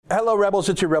Hello, Rebels.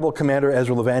 It's your Rebel Commander,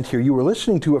 Ezra Levant here. You were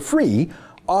listening to a free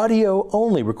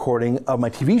audio-only recording of my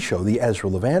TV show, The Ezra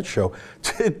Levant Show.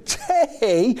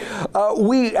 Today,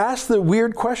 we asked the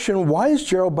weird question, why is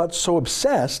Gerald Butts so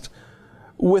obsessed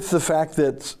with the fact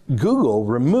that Google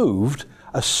removed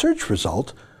a search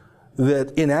result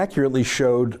that inaccurately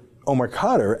showed Omar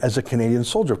Khadr as a Canadian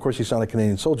soldier? Of course, he's not a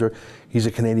Canadian soldier. He's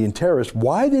a Canadian terrorist.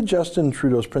 Why did Justin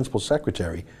Trudeau's principal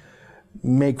secretary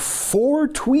make 4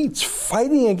 tweets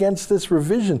fighting against this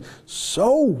revision?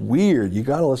 So weird. You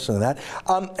got to listen to that.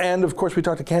 And of course, we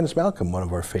talked to Candice Malcolm, one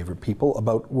of our favorite people,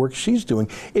 about work she's doing.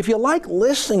 If you like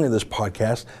listening to this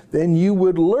podcast, then you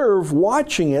would love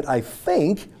watching it, I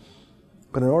think.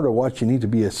 But in order to watch, you need to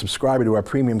be a subscriber to our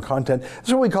premium content. This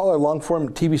is what we call our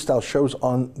long-form TV-style shows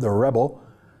on The Rebel.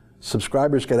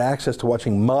 Subscribers get access to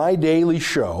watching my daily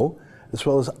show, as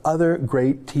well as other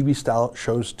great TV-style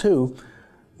shows too,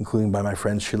 including by my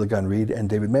friends Sheila Gunn Reid and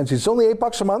David Menzies. It's only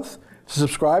 $8 a month to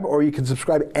subscribe, or you can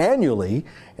subscribe annually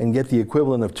and get the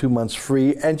equivalent of 2 months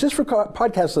free. And just for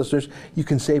podcast listeners, you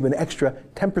can save an extra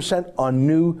 10% on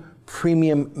new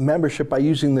premium membership by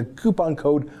using the coupon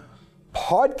code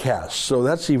podcast. So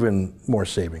that's even more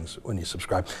savings when you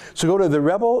subscribe. So go to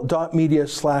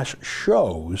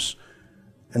therebel.media/shows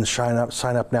and sign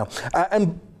up now.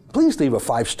 And please leave a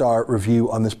 5-star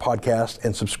review on this podcast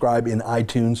and subscribe in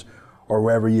iTunes or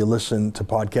wherever you listen to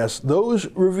podcasts. Those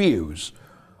reviews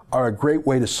are a great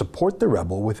way to support The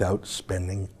Rebel without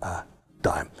spending a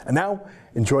dime. And now,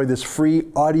 enjoy this free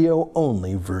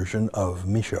audio-only version of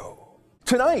me show.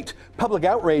 Tonight, public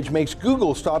outrage makes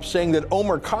Google stop saying that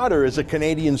Omar Khadr is a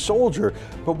Canadian soldier.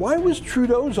 But why was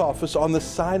Trudeau's office on the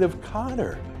side of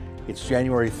Khadr? It's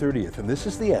January 30th, and this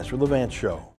is the Ezra Levant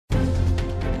Show.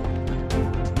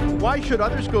 Why should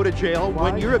others go to jail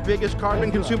when you're the biggest carbon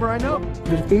consumer I know?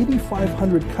 There's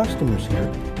 8,500 customers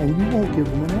here, and you won't give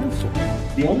them an answer.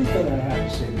 The only thing I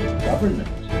have to say to the government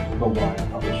about why I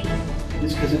publish it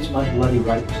is because it's my bloody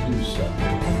right to do so.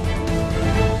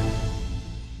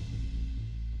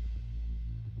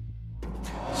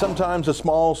 Sometimes a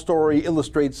small story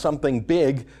illustrates something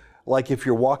big, like if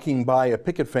you're walking by a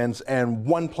picket fence and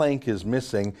one plank is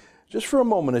missing. Just for a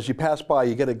moment, as you pass by,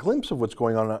 you get a glimpse of what's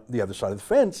going on the other side of the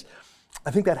fence.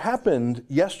 I think that happened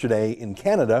yesterday in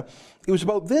Canada. It was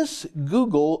about this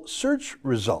Google search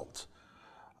result.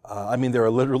 There are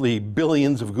literally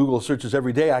billions of Google searches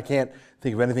every day. I can't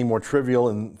think of anything more trivial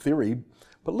in theory.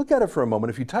 But look at it for a moment.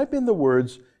 If you type in the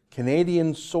words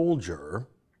Canadian soldier,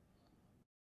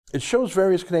 it shows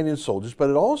various Canadian soldiers, but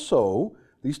it also,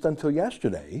 at least until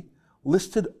yesterday,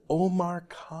 listed Omar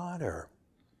Khadr,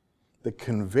 the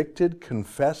convicted,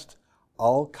 confessed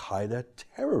al-Qaeda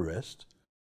terrorist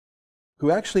who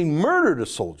actually murdered a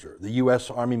soldier, the U.S.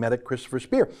 Army medic Christopher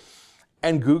Speer.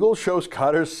 And Google shows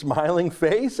Khadr's smiling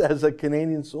face as a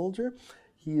Canadian soldier.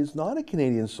 He is not a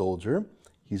Canadian soldier.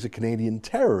 He's a Canadian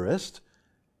terrorist.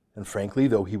 And frankly,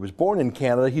 though he was born in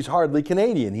Canada, he's hardly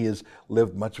Canadian. He has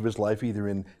lived much of his life either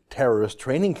in terrorist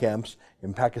training camps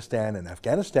in Pakistan and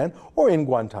Afghanistan or in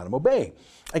Guantanamo Bay.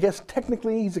 I guess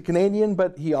technically he's a Canadian,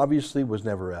 but he obviously was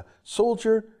never a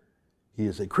soldier. He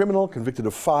is a criminal convicted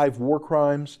of 5 war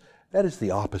crimes. That is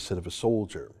the opposite of a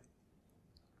soldier.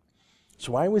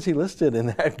 So why was he listed in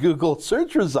that Google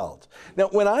search result? Now,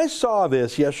 when I saw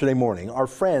this yesterday morning, our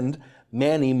friend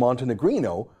Manny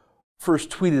Montenegrino first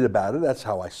tweeted about it. That's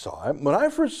how I saw it. When I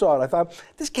first saw it, I thought,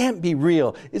 this can't be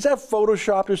real. Is that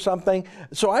photoshopped or something?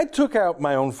 So I took out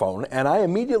my own phone and I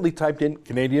immediately typed in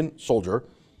Canadian soldier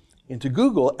into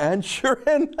Google, and sure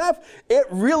enough, it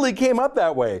really came up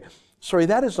that way. Sorry,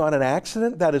 that is not an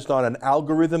accident. That is not an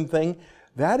algorithm thing.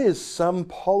 That is some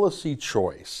policy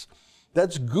choice.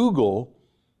 That's Google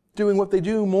doing what they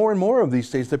do more and more of these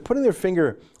days. They're putting their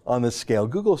finger on this scale.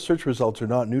 Google search results are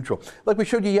not neutral. Like we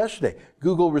showed you yesterday,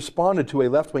 Google responded to a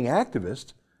left-wing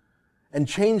activist and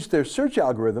changed their search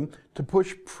algorithm to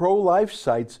push pro-life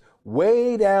sites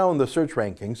way down the search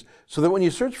rankings so that when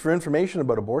you search for information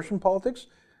about abortion politics,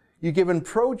 you're given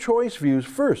pro-choice views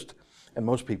first. And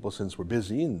most people, since we're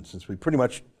busy and since we pretty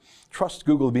much trust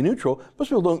Google to be neutral, most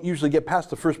people don't usually get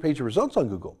past the first page of results on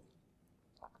Google.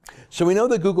 So we know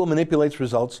that Google manipulates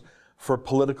results for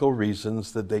political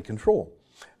reasons that they control.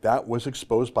 That was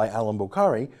exposed by Alan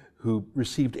Bokhari, who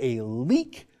received a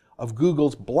leak of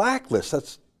Google's blacklist.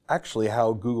 That's actually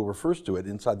how Google refers to it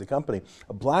inside the company,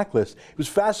 a blacklist. It was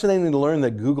fascinating to learn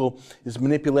that Google is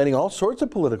manipulating all sorts of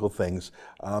political things,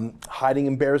 hiding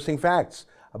embarrassing facts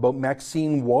about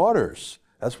Maxine Waters.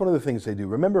 That's one of the things they do.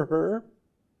 Remember her?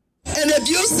 And if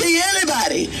you see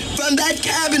anybody from that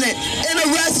cabinet in a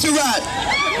restaurant,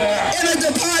 in a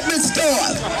department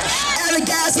store, at a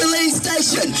gasoline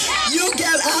station. You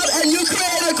get out and you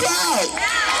create a crowd.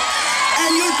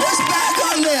 And you push back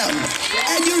on them.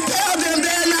 And you tell them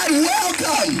they're not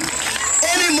welcome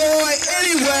anymore,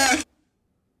 anywhere.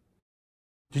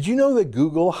 Did you know that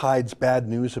Google hides bad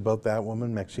news about that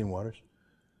woman, Maxine Waters?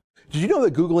 Did you know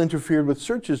that Google interfered with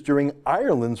searches during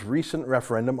Ireland's recent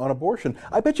referendum on abortion?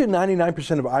 I bet you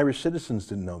 99% of Irish citizens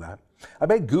didn't know that. I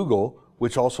bet Google,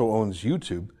 which also owns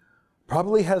YouTube,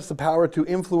 probably has the power to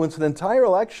influence an entire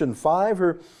election 5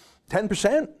 or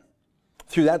 10%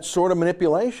 through that sort of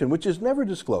manipulation, which is never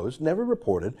disclosed, never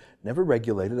reported, never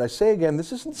regulated. I say again,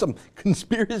 this isn't some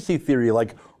conspiracy theory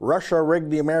like Russia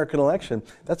rigged the American election.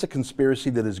 That's a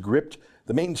conspiracy that has gripped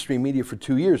the mainstream media for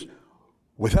 2 years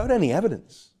without any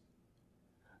evidence.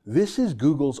 This is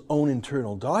Google's own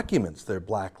internal documents, their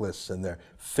blacklists and their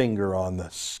finger on the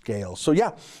scale. So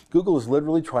yeah, Google is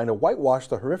literally trying to whitewash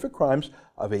the horrific crimes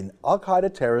of an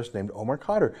Al-Qaeda terrorist named Omar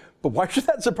Khadr. But why should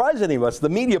that surprise any of us? The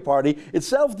media party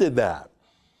itself did that.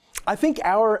 I think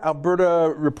our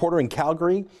Alberta reporter in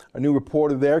Calgary, a new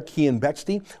reporter there, Cian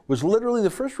Bexty, was literally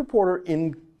the first reporter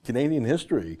in Canadian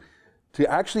history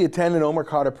to actually attend an Omar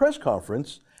Khadr press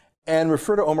conference and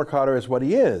refer to Omar Khadr as what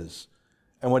he is,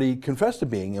 and what he confessed to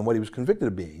being, and what he was convicted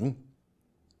of being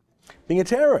a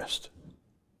terrorist.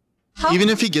 Even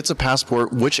if he gets a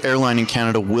passport, which airline in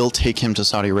Canada will take him to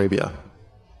Saudi Arabia?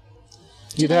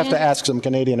 You'd have to ask some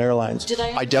Canadian airlines.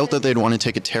 I doubt that they'd want to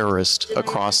take a terrorist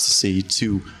across the sea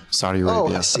to Saudi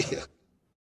Arabia. Oh, I see.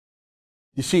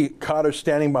 You see Khadr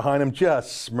standing behind him,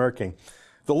 just smirking.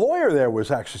 The lawyer there was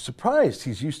actually surprised.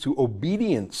 He's used to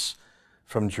obedience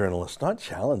from journalists, not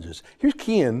challenges. Here's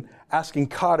Cian asking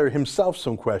Khadr himself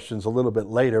some questions a little bit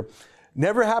later.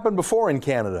 Never happened before in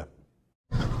Canada.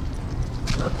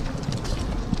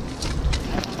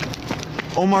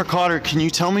 Omar Khadr, can you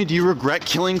tell me, do you regret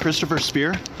killing Christopher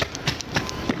Speer?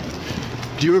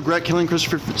 Do you regret killing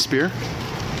Christopher Speer?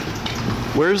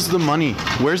 Where's the money?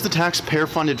 Where's the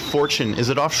taxpayer-funded fortune? Is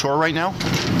it offshore right now?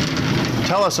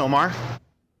 Tell us, Omar.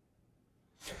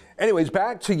 Anyways,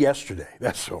 back to yesterday.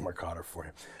 That's Omar Khadr for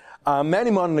you.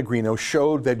 Manny Montenegrino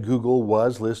showed that Google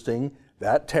was listing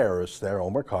that terrorist there,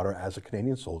 Omar Khadr, as a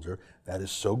Canadian soldier. That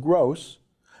is so gross.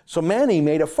 So Manny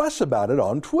made a fuss about it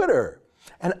on Twitter.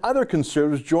 And other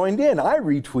conservatives joined in. I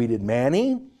retweeted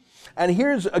Manny. And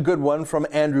here's a good one from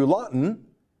Andrew Lawton,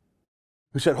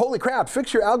 who said, "Holy crap,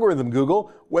 fix your algorithm,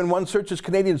 Google. When one searches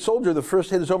Canadian soldier, the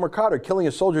first hit is Omar Khadr. Killing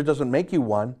a soldier doesn't make you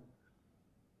one."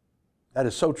 That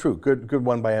is so true. Good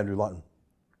one by Andrew Lawton.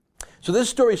 So this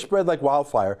story spread like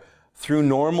wildfire through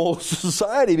normal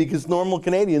society because normal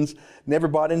Canadians never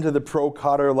bought into the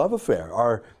pro-Khadr love affair.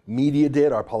 Our media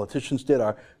did, our politicians did,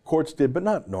 our courts did, but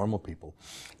not normal people.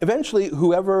 Eventually,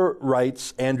 whoever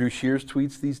writes Andrew Scheer's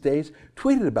tweets these days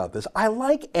tweeted about this. I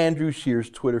like Andrew Scheer's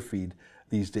Twitter feed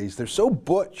these days. They're so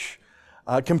butch.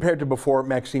 Compared to before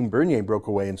Maxime Bernier broke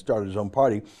away and started his own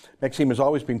party. Maxime has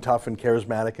always been tough and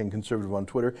charismatic and conservative on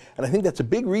Twitter, and I think that's a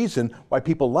big reason why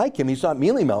people like him. He's not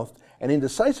mealy-mouthed and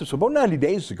indecisive. So about 90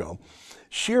 days ago,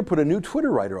 Scheer put a new Twitter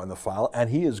writer on the file, and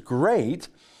he is great.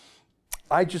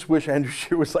 I just wish Andrew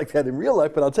Scheer was like that in real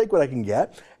life, but I'll take what I can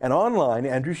get. And online,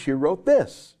 Andrew Scheer wrote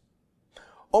this.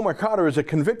 Omar Khadr is a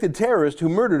convicted terrorist who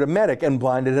murdered a medic and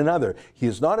blinded another. He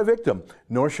is not a victim,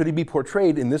 nor should he be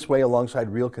portrayed in this way alongside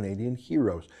real Canadian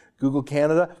heroes. Google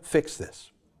Canada, fix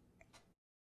this.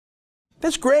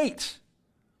 That's great.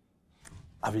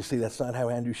 Obviously, that's not how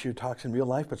Andrew Scheer talks in real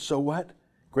life, but so what?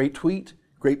 Great tweet,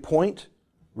 great point,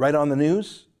 right on the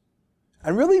news.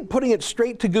 And really putting it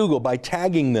straight to Google by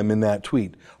tagging them in that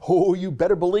tweet. Oh, you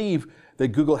better believe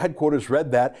that Google headquarters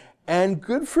read that, and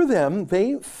good for them,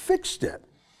 they fixed it.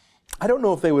 I don't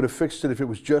know if they would have fixed it if it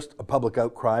was just a public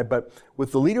outcry, but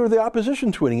with the leader of the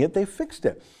opposition tweeting it, they fixed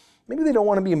it. Maybe they don't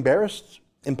want to be embarrassed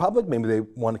in public. Maybe they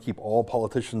want to keep all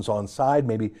politicians on side.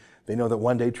 Maybe they know that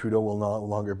one day Trudeau will no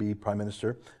longer be prime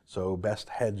minister, so best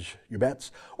hedge your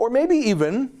bets. Or maybe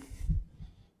they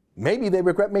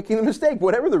regret making the mistake.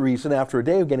 Whatever the reason, after a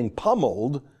day of getting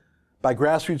pummeled by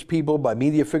grassroots people, by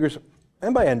media figures,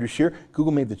 and by Andrew Scheer,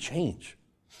 Google made the change.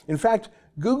 In fact,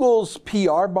 Google's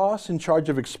PR boss in charge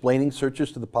of explaining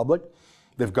searches to the public,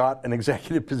 they've got an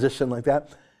executive position like that,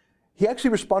 he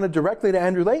actually responded directly to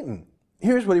Andrew Layton.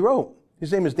 Here's what he wrote.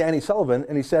 His name is Danny Sullivan,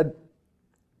 and he said,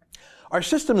 "Our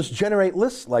systems generate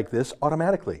lists like this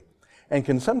automatically and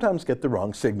can sometimes get the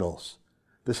wrong signals.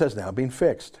 This has now been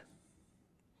fixed."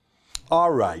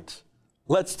 All right,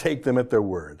 let's take them at their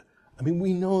word. I mean,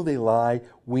 we know they lie.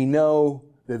 We know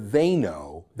that they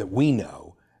know that we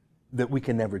know that we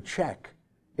can never check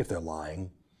if they're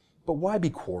lying. But why be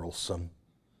quarrelsome?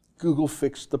 Google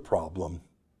fixed the problem.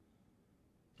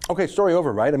 Okay, story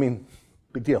over, right? I mean,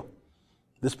 Big deal.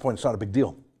 At this point, it's not a big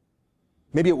deal.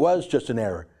 Maybe it was just an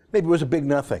error. Maybe it was a big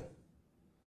nothing.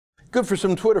 Good for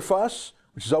some Twitter fuss,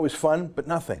 which is always fun, but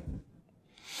nothing.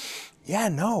 Yeah,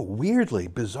 no, weirdly,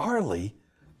 bizarrely,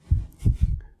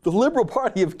 the Liberal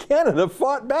Party of Canada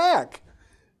fought back.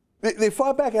 They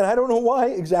fought back, and I don't know why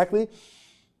exactly.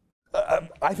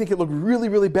 I think it looked really,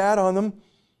 really bad on them.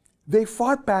 They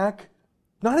fought back,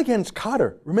 not against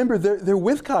Cotter. Remember, they're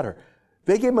with Cotter.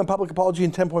 They gave him a public apology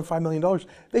and $10.5 million.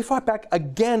 They fought back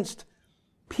against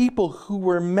people who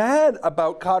were mad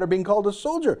about Cotter being called a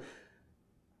soldier.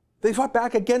 They fought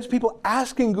back against people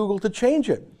asking Google to change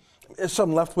it.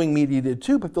 Some left-wing media did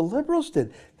too, but the Liberals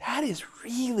did. That is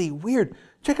really weird.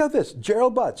 Check out this.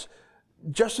 Gerald Butts,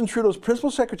 Justin Trudeau's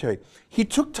principal secretary. He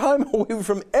took time away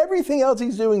from everything else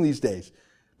he's doing these days,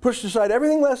 pushed aside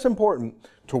everything less important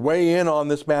to weigh in on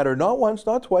this matter, not once,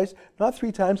 not twice, not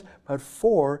 3 times, but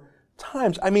 4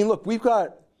 times. I mean, look, we've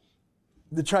got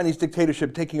the Chinese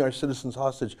dictatorship taking our citizens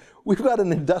hostage. We've got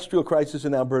an industrial crisis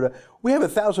in Alberta. We have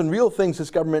 1,000 real things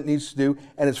this government needs to do,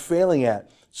 and it's failing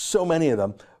at so many of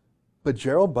them. But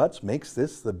Gerald Butts makes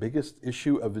this the biggest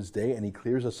issue of his day, and he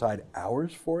clears aside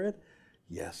hours for it?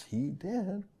 Yes, he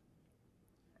did.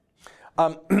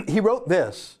 He wrote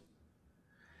this.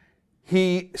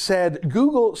 He said,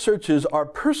 Google searches are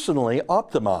personally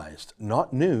optimized,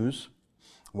 not news.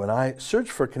 When I search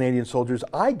for Canadian soldiers,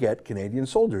 I get Canadian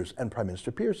soldiers and Prime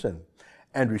Minister Pearson.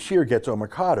 Andrew Scheer gets Omar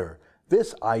Cotter.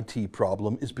 This IT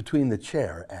problem is between the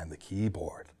chair and the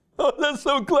keyboard. Oh, that's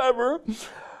so clever.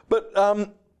 But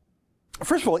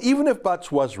first of all, even if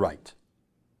Butts was right,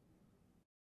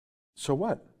 so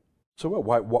what? So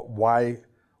what? Why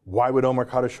would Omar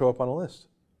Cotter show up on a list?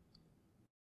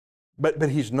 But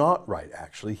he's not right,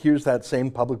 actually. Here's that same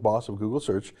public boss of Google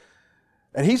Search,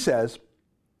 and he says,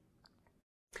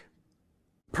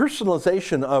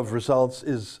 personalization of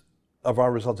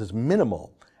our results is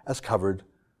minimal, as covered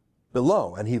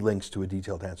below, and he links to a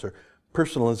detailed answer.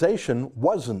 Personalization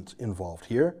wasn't involved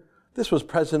here. This was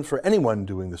present for anyone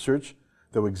doing the search,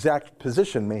 though exact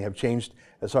position may have changed,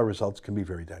 as our results can be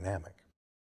very dynamic.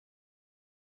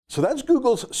 So that's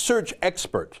Google's search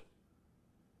expert.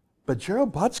 But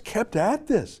Gerald Butts kept at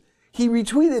this. He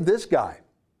retweeted this guy.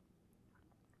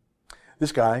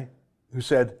 This guy who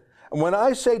said, when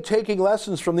I say taking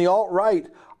lessons from the alt-right,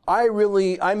 I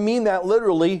mean that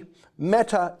literally.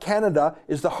 Meta Canada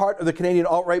is the heart of the Canadian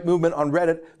alt-right movement on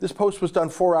Reddit. This post was done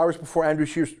 4 hours before Andrew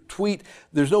Scheer's tweet.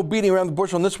 There's no beating around the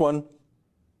bush on this one.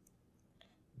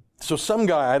 So some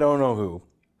guy, I don't know who,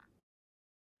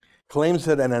 claims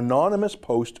that an anonymous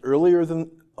post earlier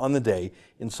on the day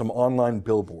in some online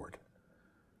billboard,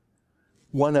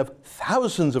 one of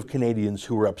thousands of Canadians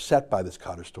who were upset by this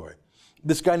Cotter story.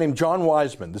 This guy named John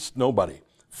Wiseman, this nobody,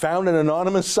 found an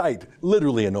anonymous site,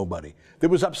 literally a nobody, that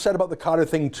was upset about the Cotter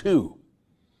thing too.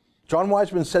 John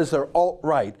Wiseman says they're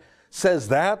alt-right, says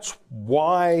that's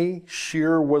why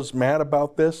Scheer was mad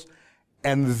about this,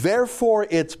 and therefore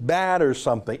it's bad or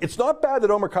something. It's not bad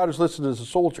that Omar Cotter's listed as a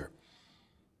soldier.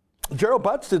 Gerald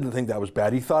Butts didn't think that was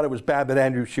bad. He thought it was bad that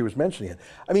Andrew Scheer was mentioning it.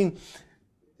 I mean,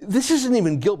 this isn't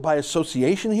even guilt by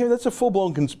association here. That's a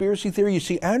full-blown conspiracy theory. You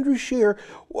see, Andrew Scheer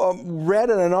read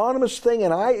an anonymous thing,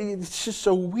 and it's just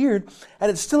so weird.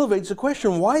 And it still evades the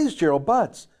question, why is Gerald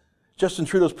Butts, Justin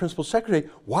Trudeau's principal secretary,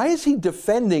 why is he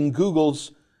defending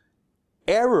Google's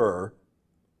error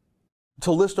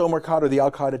to list Omar Cotter, the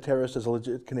al-Qaeda terrorist, as a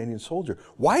legit Canadian soldier?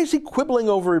 Why is he quibbling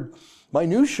over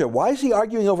minutia? Why is he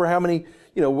arguing over how many,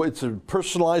 it's a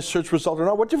personalized search result or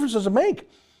not? What difference does it make?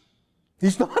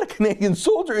 He's not a Canadian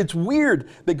soldier. It's weird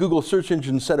that Google search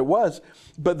engine said it was,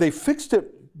 but they fixed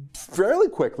it fairly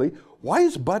quickly. Why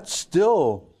is Butts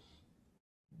still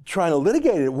trying to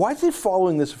litigate it? Why is he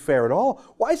following this affair at all?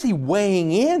 Why is he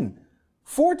weighing in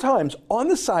 4 times on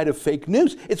the side of fake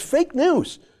news? It's fake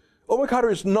news. Omar Cotter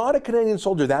is not a Canadian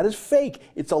soldier. That is fake.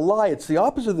 It's a lie. It's the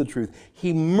opposite of the truth.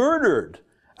 He murdered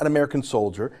an American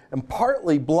soldier and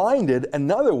partly blinded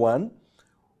another one.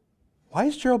 Why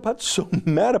is Gerald Butts so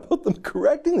mad about them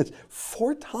correcting this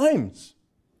 4 times?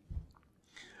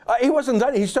 He wasn't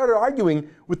done. He started arguing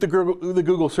with the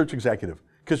Google search executive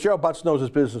because Gerald Butts knows his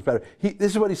business better.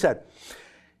 This is what he said.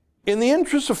 In the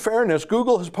interest of fairness,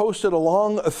 Google has posted a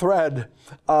long thread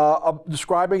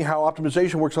describing how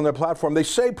optimization works on their platform. They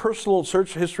say personal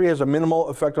search history has a minimal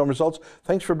effect on results.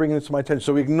 Thanks for bringing this to my attention.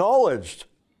 So we acknowledged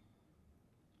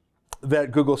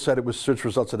that Google said it was search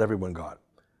results that everyone got.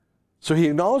 So he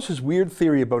acknowledged his weird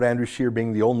theory about Andrew Scheer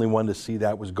being the only one to see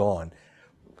that was gone.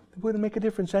 It wouldn't make a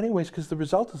difference anyways because the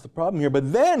result is the problem here.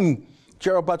 But then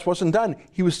Gerald Butts wasn't done.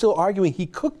 He was still arguing. He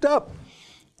cooked up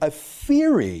a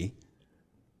theory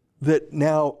that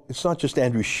now it's not just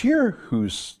Andrew Scheer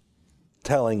who's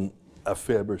telling a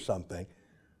fib or something.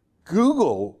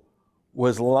 Google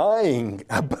was lying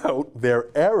about their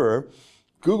error.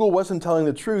 Google wasn't telling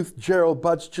the truth. Gerald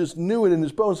Butts just knew it in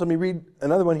his bones. Let me read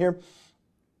another one here.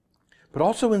 But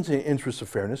also in the interest of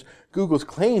fairness, Google's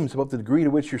claims about the degree to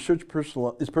which your search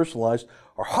is personalized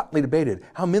are hotly debated.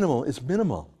 How minimal is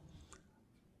minimal?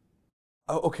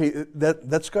 Okay,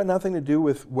 that's got nothing to do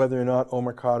with whether or not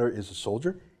Omar Khadr is a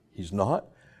soldier. He's not.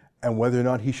 And whether or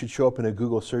not he should show up in a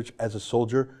Google search as a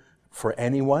soldier for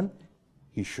anyone,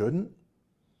 he shouldn't.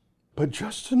 But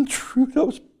Justin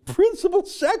Trudeau's principal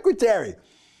secretary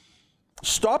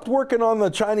stopped working on the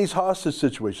Chinese hostage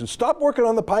situation, stopped working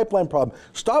on the pipeline problem,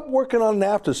 stopped working on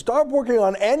NAFTA, stopped working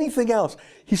on anything else.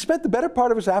 He spent the better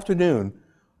part of his afternoon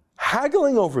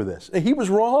haggling over this. And he was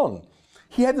wrong.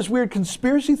 He had this weird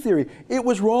conspiracy theory. It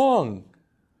was wrong.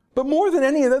 But more than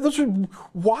any of that,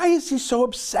 why is he so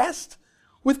obsessed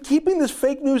with keeping this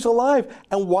fake news alive?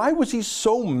 And why was he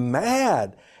so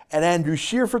mad at Andrew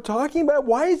Scheer for talking about it?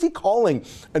 Why is he calling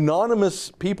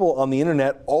anonymous people on the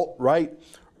internet alt-right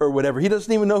or whatever? He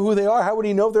doesn't even know who they are. How would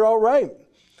he know they're alt-right?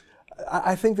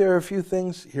 I think there are a few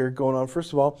things here going on.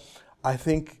 First of all, I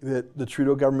think that the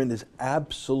Trudeau government is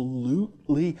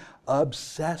absolutely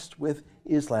obsessed with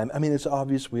Islam. I mean, it's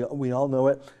obvious. We all know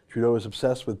it. Trudeau is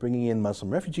obsessed with bringing in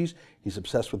Muslim refugees. He's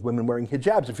obsessed with women wearing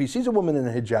hijabs. If he sees a woman in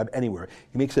a hijab anywhere,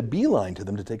 he makes a beeline to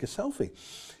them to take a selfie.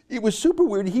 It was super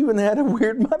weird. He even had a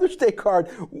weird Mother's Day card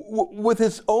with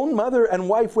his own mother and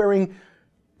wife wearing,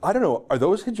 I don't know, are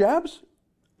those hijabs?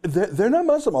 They're not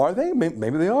Muslim, are they?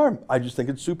 Maybe they are. I just think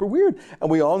it's super weird. And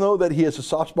we all know that he has a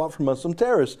soft spot for Muslim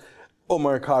terrorists.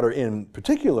 Omar Khadr in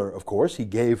particular, of course. He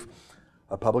gave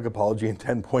a public apology and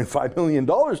 $10.5 million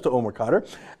to Omar Khadr.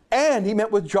 And he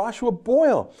met with Joshua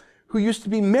Boyle, who used to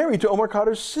be married to Omar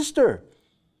Khadr's sister,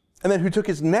 and then who took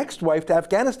his next wife to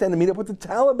Afghanistan to meet up with the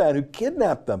Taliban, who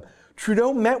kidnapped them.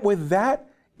 Trudeau met with that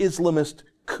Islamist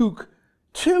kook,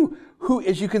 too, who,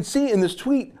 as you can see in this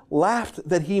tweet, laughed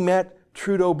that he met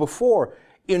Trudeau before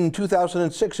in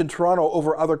 2006 in Toronto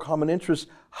over other common interests.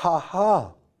 Ha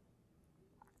ha.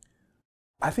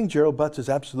 I think Gerald Butts is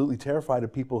absolutely terrified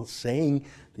of people saying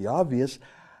the obvious,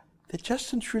 that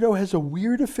Justin Trudeau has a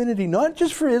weird affinity, not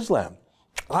just for Islam.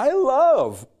 I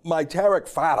love my Tariq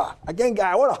Fatah. Again,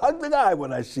 guy, I want to hug the guy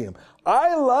when I see him.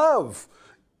 I love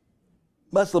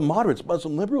Muslim moderates,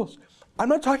 Muslim liberals. I'm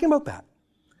not talking about that.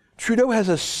 Trudeau has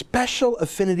a special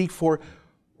affinity for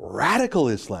radical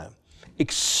Islam,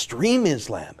 extreme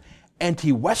Islam,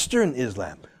 anti-Western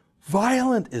Islam,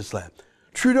 violent Islam.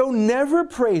 Trudeau never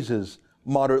praises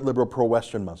moderate, liberal,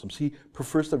 pro-Western Muslims. He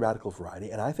prefers the radical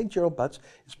variety, and I think Gerald Butts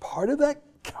is part of that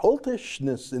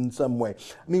cultishness in some way.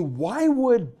 I mean, why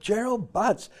would Gerald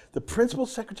Butts, the principal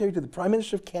secretary to the Prime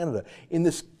Minister of Canada, in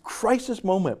this crisis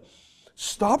moment,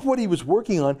 stop what he was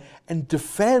working on and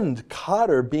defend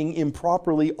Khadr being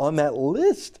improperly on that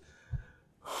list?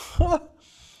 But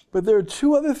there are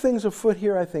two other things afoot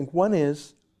here, I think. One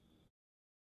is,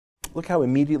 look how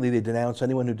immediately they denounce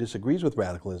anyone who disagrees with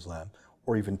radical Islam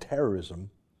or even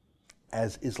terrorism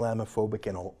as Islamophobic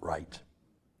and alt-right.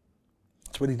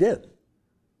 That's what he did.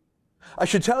 I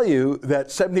should tell you that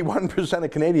 71%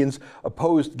 of Canadians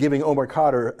opposed giving Omar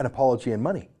Khadr an apology and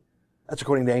money. That's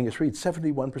according to Angus Reid,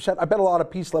 71%. I bet a lot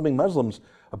of peace-loving Muslims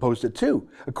opposed it too.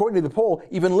 According to the poll,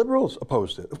 even liberals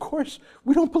opposed it. Of course,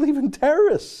 we don't believe in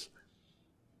terrorists.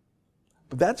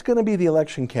 But that's going to be the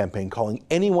election campaign, calling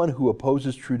anyone who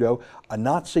opposes Trudeau a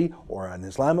Nazi or an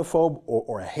Islamophobe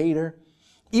or a hater,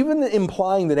 even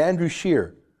implying that Andrew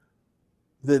Scheer,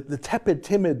 the tepid,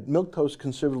 timid, milquetoast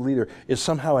conservative leader, is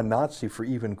somehow a Nazi for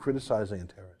even criticizing a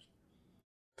terrorist.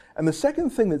 And the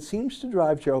second thing that seems to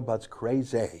drive Gerald Butts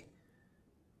crazy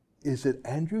is that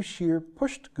Andrew Scheer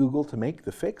pushed Google to make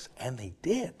the fix, and they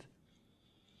did.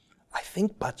 I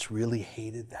think Butts really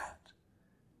hated that,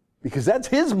 because that's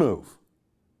his move.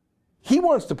 He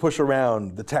wants to push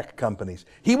around the tech companies.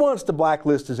 He wants to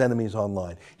blacklist his enemies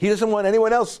online. He doesn't want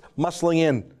anyone else muscling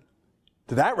in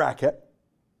to that racket.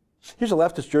 Here's a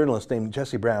leftist journalist named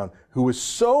Jesse Brown who was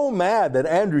so mad that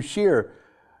Andrew Scheer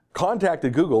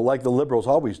contacted Google, like the liberals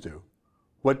always do,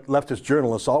 what leftist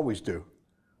journalists always do,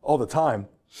 all the time.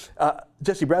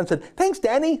 Jesse Brown said, "Thanks,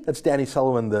 Danny." That's Danny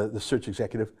Sullivan, the search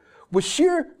executive. "Was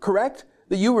Scheer correct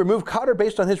that you removed Khadr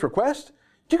based on his request?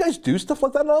 Do you guys do stuff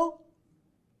like that now?"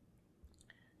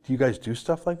 Do you guys do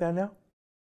stuff like that now?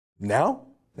 Now?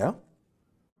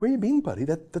 Where you been, buddy?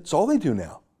 That's all they do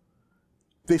now.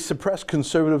 They suppress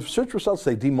conservative search results.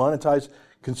 They demonetize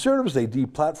conservatives. They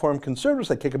deplatform conservatives.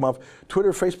 They kick them off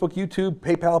Twitter, Facebook, YouTube,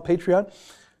 PayPal, Patreon.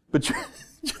 But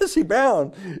Jesse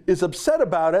Brown is upset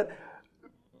about it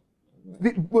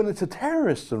when it's a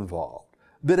terrorist involved,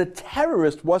 that a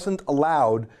terrorist wasn't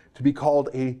allowed to be called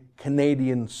a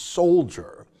Canadian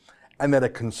soldier, and that a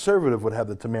conservative would have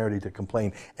the temerity to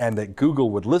complain, and that Google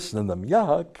would listen to them.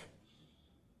 Yuck.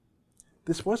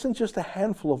 This wasn't just a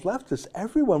handful of leftists.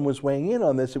 Everyone was weighing in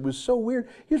on this. It was so weird.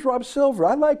 Here's Rob Silver.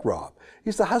 I like Rob.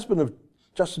 He's the husband of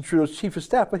Justin Trudeau's chief of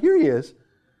staff, but here he is,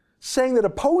 saying that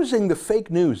opposing the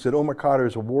fake news that Omar Khadr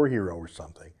is a war hero or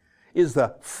something is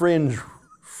the fringe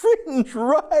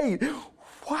right.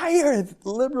 Why are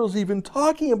liberals even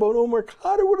talking about Omar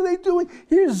Khadr? What are they doing?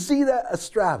 Here's Zita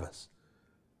Astravas.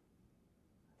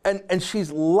 And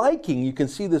she's liking, you can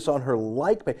see this on her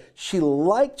like page, she's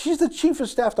the chief of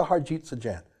staff to Harjit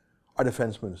Sajjan, our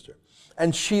defense minister.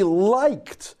 And she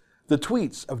liked the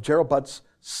tweets of Gerald Butts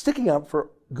sticking up for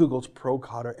Google's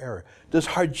pro-Khadr era. Does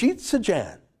Harjit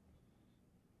Sajjan,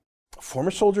 a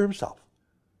former soldier himself,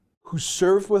 who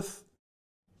served with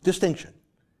distinction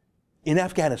in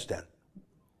Afghanistan,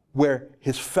 where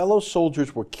his fellow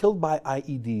soldiers were killed by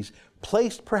IEDs,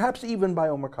 placed perhaps even by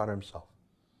Omar Khadr himself,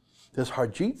 does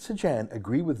Harjit Sajjan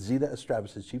agree with Zita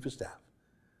Astravas, chief of staff,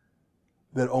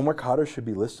 that Omar Khadr should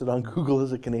be listed on Google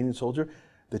as a Canadian soldier?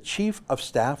 The chief of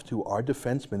staff to our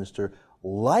defense minister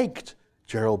liked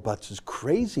Gerald Butts'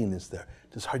 craziness there.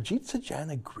 Does Harjit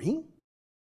Sajjan agree?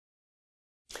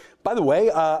 By the way,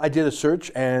 I did a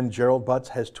search, and Gerald Butts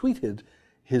has tweeted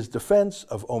his defense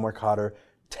of Omar Khadr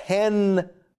 10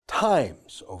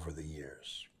 times over the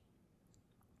years.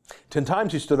 10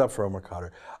 times he stood up for Omar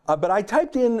Khadr. But I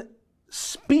typed in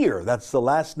Speer, that's the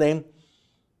last name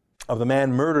of the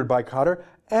man murdered by Khadr,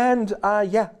 and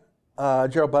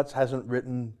Gerald Butts hasn't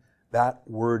written that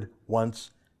word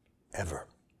once, ever.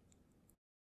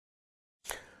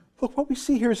 Look, what we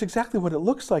see here is exactly what it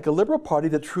looks like. A Liberal Party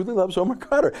that truly loves Omar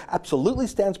Khadr, absolutely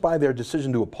stands by their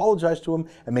decision to apologize to him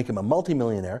and make him a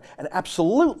multimillionaire, and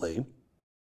absolutely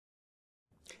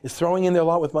is throwing in their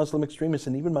lot with Muslim extremists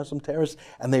and even Muslim terrorists,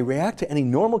 and they react to any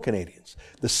normal Canadians,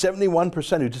 the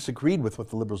 71% who disagreed with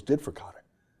what the Liberals did for Khadr,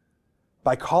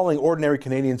 by calling ordinary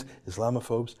Canadians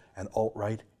Islamophobes and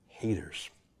alt-right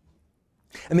haters.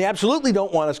 And they absolutely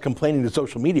don't want us complaining to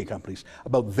social media companies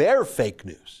about their fake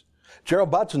news.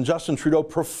 Gerald Butts and Justin Trudeau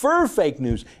prefer fake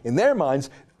news. In their minds,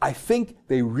 I think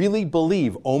they really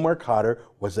believe Omar Khadr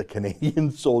was a Canadian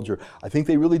soldier. I think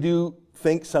they really do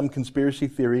think some conspiracy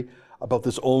theory about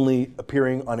this only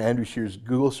appearing on Andrew Scheer's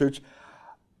Google search.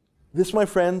 This, my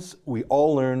friends, we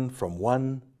all learn from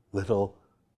one little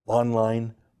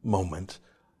online moment,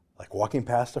 like walking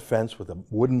past a fence with a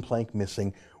wooden plank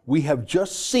missing. We have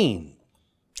just seen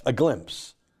a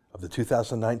glimpse of the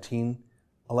 2019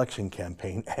 election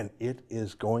campaign, and it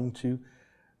is going to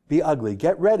be ugly.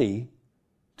 Get ready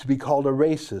to be called a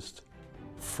racist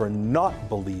for not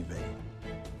believing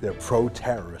their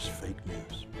pro-terrorist fake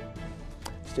news.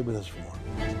 Stay with us for more.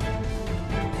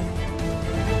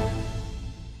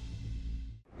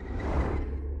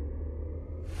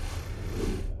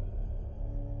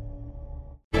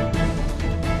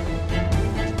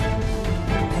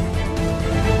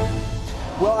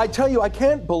 Well, I tell you, I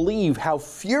can't believe how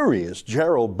furious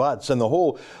Gerald Butts and the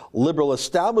whole Liberal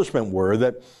establishment were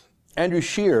that Andrew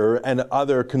Scheer and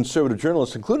other conservative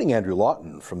journalists, including Andrew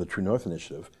Lawton from the True North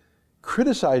Initiative,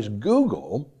 criticized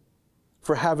Google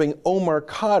for having Omar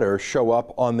Khadr show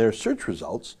up on their search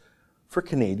results for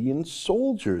Canadian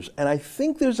soldiers. And I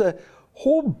think there's a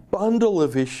whole bundle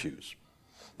of issues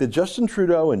that Justin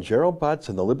Trudeau and Gerald Butts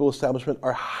and the Liberal establishment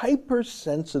are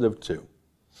hypersensitive to.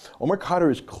 Omar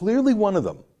Khadr is clearly one of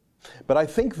them. But I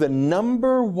think the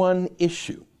number one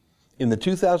issue in the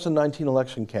 2019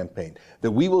 election campaign that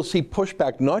we will see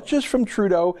pushback not just from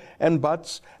Trudeau and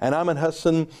Butts and Ahmed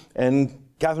Hassan and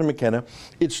Catherine McKenna,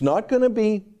 it's not going to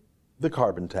be the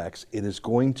carbon tax. It is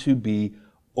going to be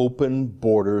open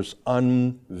borders,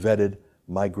 unvetted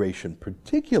migration,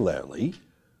 particularly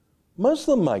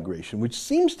Muslim migration, which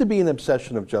seems to be an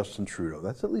obsession of Justin Trudeau.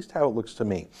 That's at least how it looks to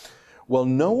me. Well,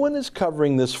 no one is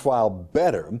covering this file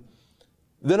better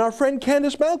than our friend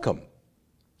Candice Malcolm.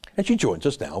 And she joins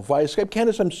us now via Skype.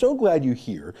 Candice, I'm so glad you're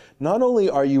here. Not only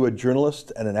are you a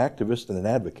journalist and an activist and an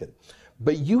advocate,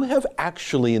 but you have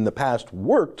actually in the past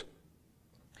worked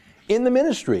in the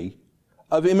Ministry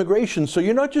of Immigration. So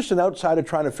you're not just an outsider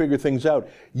trying to figure things out.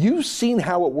 You've seen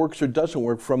how it works or doesn't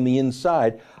work from the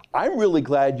inside. I'm really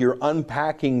glad you're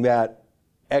unpacking that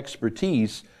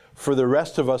expertise for the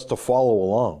rest of us to follow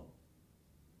along.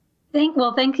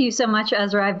 Thank you so much,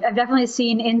 Ezra. I've definitely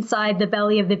seen inside the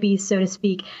belly of the beast, so to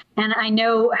speak, and I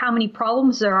know how many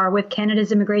problems there are with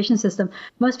Canada's immigration system.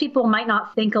 Most people might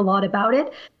not think a lot about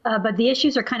it, but the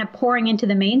issues are kind of pouring into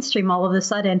the mainstream all of a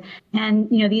sudden. And,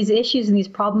 these issues and these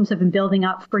problems have been building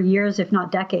up for years, if not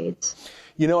decades.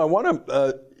 I want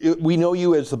to, we know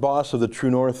you as the boss of the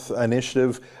True North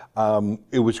Initiative.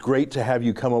 It was great to have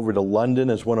you come over to London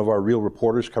as one of our real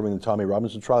reporters covering the Tommy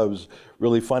Robinson trial. It was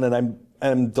really fun, and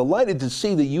I'm delighted to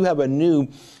see that you have a new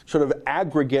sort of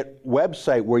aggregate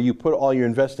website where you put all your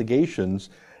investigations.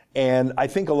 And I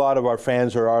think a lot of our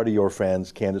fans are already your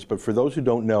fans, Candace, but for those who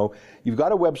don't know, you've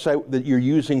got a website that you're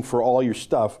using for all your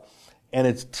stuff, and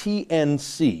it's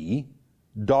tnc.news,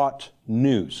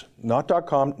 not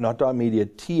 .com, not .media,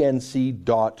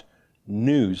 tnc.news.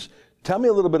 Tell me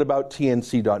a little bit about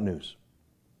tnc.news.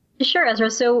 Sure, Ezra.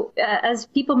 So as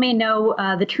people may know,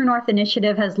 the True North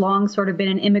Initiative has long sort of been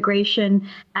an immigration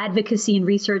advocacy and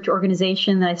research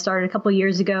organization that I started a couple of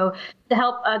years ago to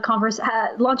help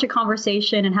launch a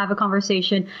conversation and have a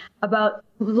conversation about,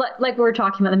 like we were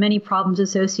talking about, the many problems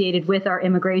associated with our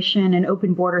immigration and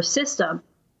open border system.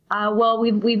 Well,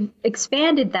 we've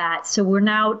expanded that, so we're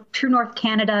now True North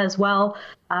Canada as well.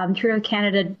 True North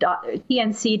Canada,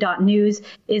 tnc.news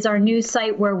is our news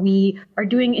site where we are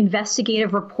doing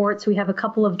investigative reports. We have a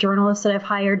couple of journalists that I've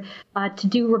hired to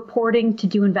do reporting, to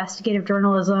do investigative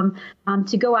journalism,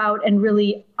 to go out and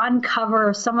really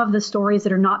uncover some of the stories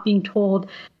that are not being told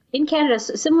in Canada,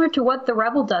 similar to what the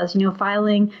Rebel does,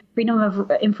 filing freedom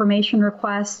of information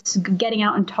requests, getting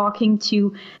out and talking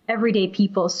to everyday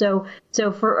people. So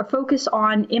for a focus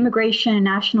on immigration and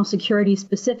national security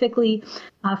specifically,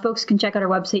 folks can check out our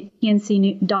website,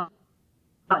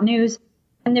 tnc.news.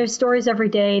 And there's stories every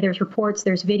day, there's reports,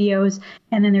 there's videos,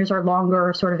 and then there's our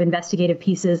longer sort of investigative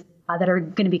pieces that are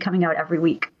going to be coming out every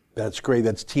week. That's great.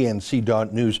 That's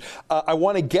tnc.news. I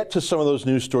want to get to some of those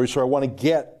news stories, so I want to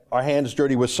get our hands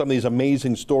dirty with some of these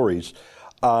amazing stories.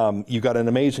 You've got an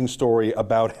amazing story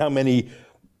about how many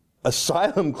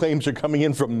asylum claims are coming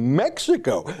in from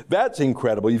Mexico. That's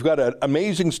incredible. You've got an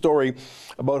amazing story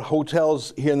about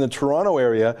hotels here in the Toronto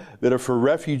area that are for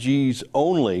refugees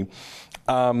only.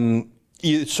 So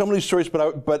many stories,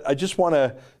 but I just want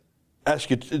to ask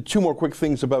you two more quick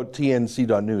things about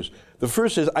tnc.news. The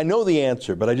first is, I know the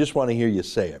answer, but I just want to hear you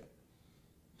say it.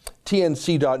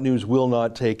 TNC.news will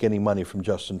not take any money from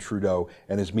Justin Trudeau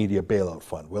and his media bailout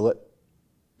fund, will it?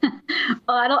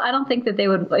 Well, I don't think that they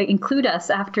would include us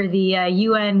after the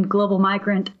UN Global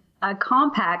Migrant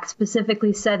Compact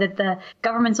specifically said that the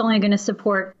government's only going to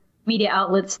support media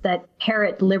outlets that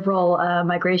parrot liberal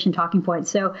migration talking points.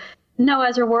 So, no,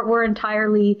 Ezra, we're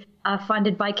entirely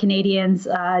funded by Canadians.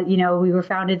 We were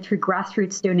founded through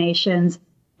grassroots donations,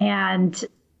 and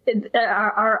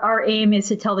our aim is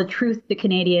to tell the truth to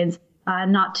Canadians,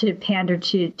 not to pander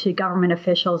to government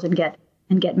officials and get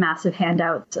massive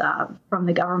handouts from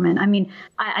the government. I mean,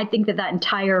 I think that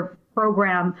entire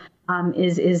program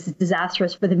is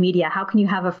disastrous for the media. How can you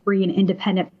have a free and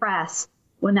independent press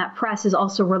when that press is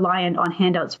also reliant on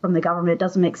handouts from the government? It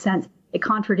doesn't make sense. It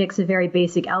contradicts a very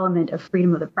basic element of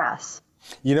freedom of the press.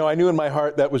 I knew in my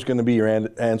heart that was going to be your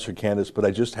answer, Candace, but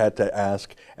I just had to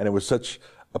ask, and it was such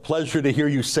a pleasure to hear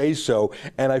you say so,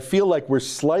 and I feel like we're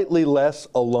slightly less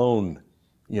alone,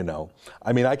 I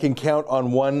mean, I can count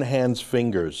on one hand's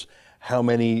fingers how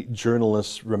many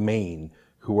journalists remain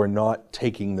who are not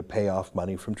taking the payoff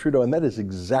money from Trudeau, and that is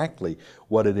exactly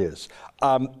what it is.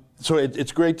 So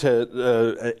it's great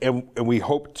to, and we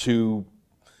hope to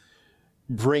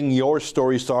bring your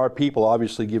stories to our people,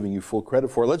 obviously giving you full credit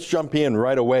for it. Let's jump in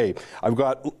right away. I've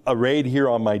got arrayed here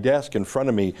on my desk in front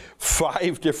of me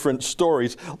 5 different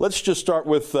stories. Let's just start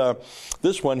with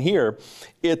this one here.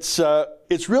 It's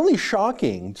really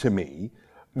shocking to me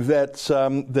that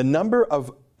the number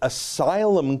of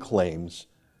asylum claims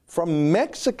from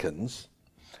Mexicans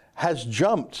has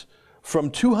jumped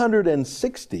from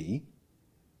 260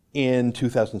 in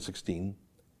 2016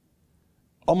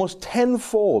 almost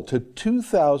tenfold to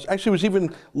 2,000. Actually, it was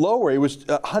even lower. It was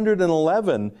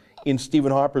 111 in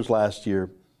Stephen Harper's last year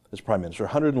as Prime Minister,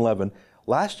 111.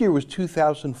 Last year was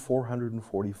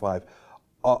 2,445.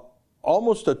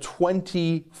 Almost a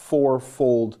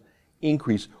 24-fold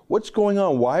increase. What's going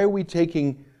on? Why are we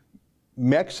taking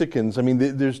Mexicans? I mean,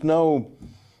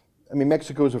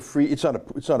 Mexico is it's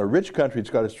not a rich country.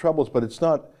 It's got its troubles, but it's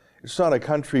not a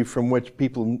country from which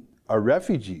people are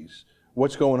refugees.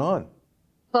 What's going on?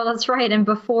 Well, that's right. And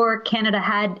before Canada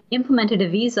had implemented a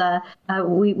visa,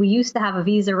 we used to have a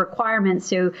visa requirement.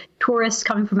 So tourists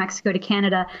coming from Mexico to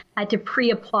Canada had to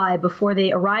pre-apply. Before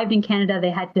they arrived in Canada,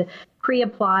 they had to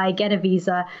pre-apply, get a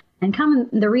visa. And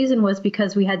the reason was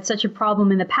because we had such a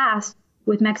problem in the past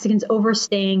with Mexicans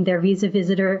overstaying their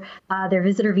visitor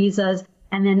visas,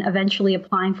 and then eventually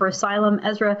applying for asylum.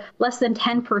 Ezra, less than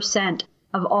 10%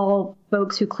 of all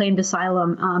folks who claimed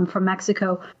asylum from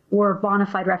Mexico were bona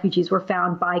fide refugees, were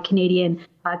found by Canadian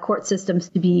court systems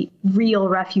to be real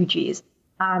refugees.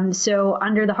 So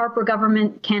under the Harper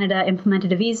government, Canada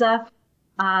implemented a visa.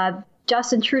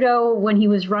 Justin Trudeau, when he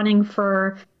was running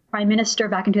for Prime Minister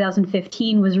back in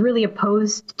 2015, was really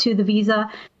opposed to the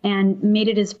visa and made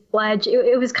it his pledge.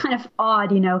 It was kind of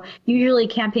odd, Usually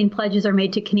campaign pledges are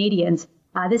made to Canadians.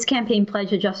 This campaign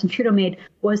pledge that Justin Trudeau made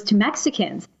was to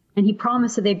Mexicans, and he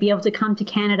promised that they'd be able to come to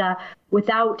Canada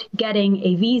without getting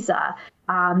a visa.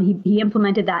 He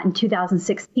implemented that in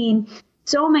 2016.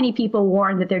 So many people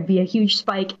warned that there'd be a huge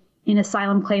spike in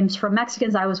asylum claims from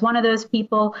Mexicans. I was one of those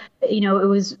people. It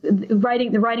was the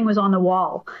writing was on the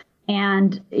wall.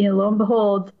 And lo and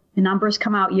behold, the numbers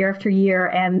come out year after year,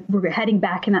 and we're heading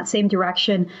back in that same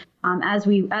direction as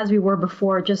we were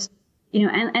before. Just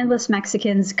endless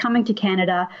Mexicans coming to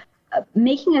Canada,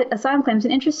 making asylum claims.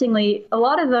 And interestingly, a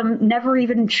lot of them never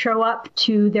even show up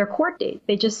to their court date.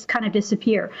 They just kind of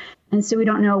disappear. And so we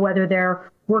don't know whether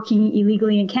they're working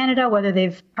illegally in Canada, whether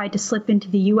they've tried to slip into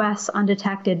the U.S.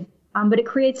 undetected. But it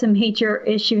creates a major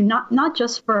issue, not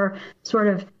just for sort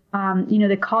of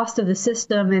the cost of the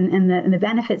system and the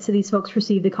benefits that these folks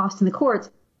receive, the cost in the courts,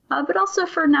 but also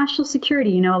for national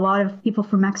security. A lot of people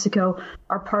from Mexico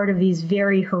are part of these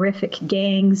very horrific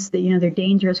gangs that, they're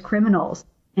dangerous criminals.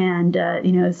 And,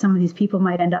 some of these people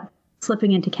might end up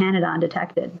slipping into Canada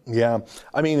undetected. Yeah.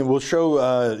 I mean, we'll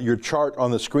show your chart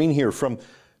on the screen here. From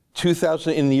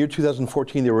 2000, in the year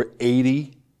 2014, there were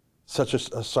 80 such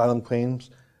asylum claims.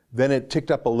 Then it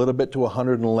ticked up a little bit to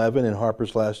 111 in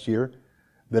Harper's last year.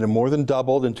 Then it more than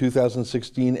doubled in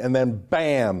 2016, and then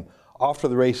bam, off to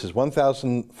the races,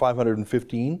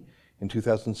 1,515 in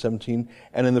 2017,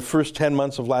 and in the first 10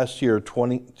 months of last year,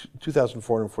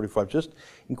 2,445, just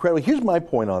incredible. Here's my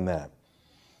point on that.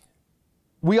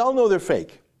 We all know they're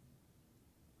fake.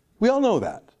 We all know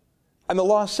that, and the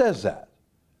law says that.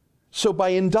 So by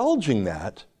indulging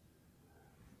that,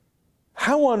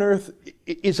 how on earth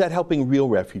is that helping real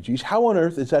refugees? How on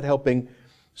earth is that helping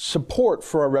support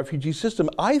for our refugee system?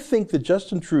 I think that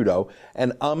Justin Trudeau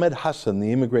and Ahmed Hassan,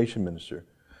 the immigration minister,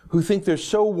 who think they're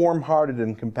so warm-hearted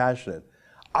and compassionate,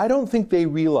 I don't think they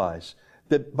realize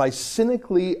that by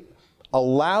cynically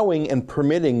allowing and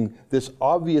permitting this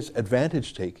obvious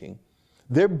advantage taking,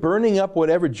 they're burning up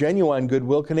whatever genuine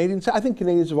goodwill Canadians have. I think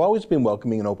Canadians have always been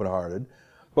welcoming and open-hearted,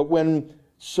 but when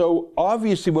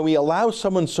we allow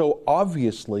someone so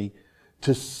obviously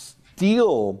to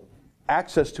steal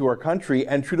access to our country,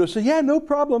 and Trudeau said, yeah, no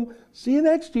problem, see you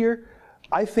next year,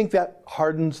 I think that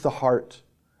hardens the heart.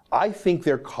 I think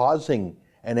they're causing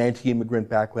an anti-immigrant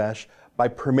backlash by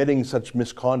permitting such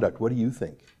misconduct. What do you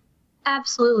think?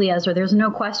 Absolutely, Ezra. There's no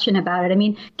question about it. I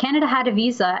mean, Canada had a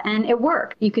visa and it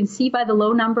worked. You can see by the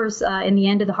low numbers in the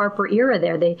end of the Harper era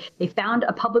there. They found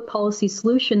a public policy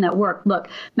solution that worked. Look,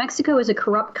 Mexico is a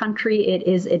corrupt country. It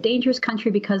is a dangerous country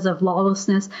because of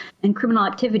lawlessness and criminal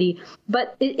activity.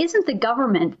 But it isn't the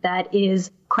government that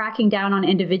is cracking down on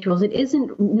individuals. It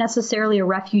isn't necessarily a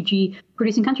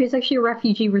refugee-producing country. It's actually a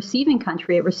refugee-receiving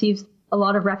country. It receives a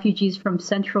lot of refugees from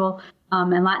Central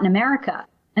and Latin America.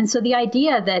 And so the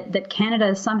idea that Canada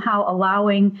is somehow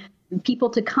allowing people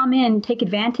to come in, take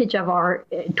advantage of our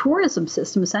tourism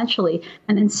system, essentially,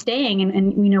 and then staying,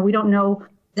 and we don't know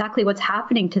exactly what's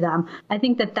happening to them. I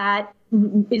think that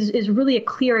is really a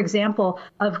clear example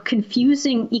of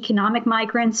confusing economic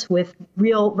migrants with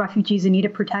real refugees in need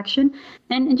of protection,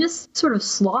 and just sort of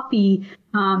sloppy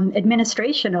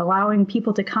administration, allowing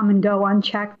people to come and go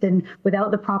unchecked and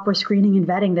without the proper screening and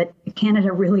vetting that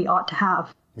Canada really ought to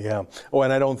have. Yeah. Oh,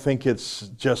 and I don't think it's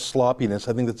just sloppiness.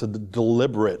 I think it's a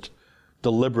deliberate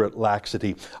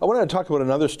laxity. I want to talk about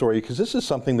another story because this is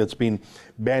something that's been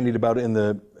bandied about in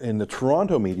the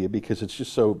Toronto media because it's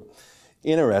just so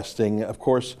interesting. Of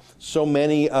course, so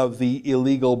many of the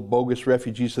illegal bogus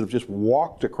refugees that have just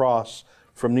walked across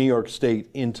from New York State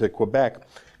into Quebec.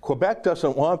 Quebec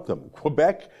doesn't want them.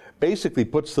 Quebec basically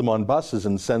puts them on buses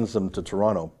and sends them to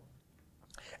Toronto.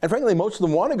 And frankly, most of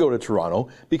them want to go to Toronto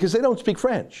because they don't speak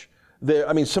French.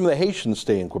 Some of the Haitians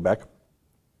stay in Quebec,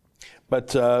 but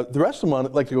the rest of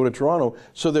them like to go to Toronto.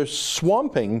 So they're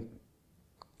swamping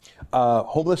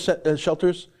homeless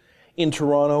shelters in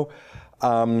Toronto.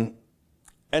 And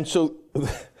so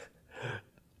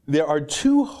There are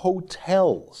 2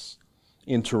 hotels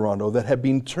in Toronto that have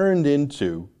been turned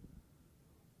into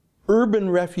urban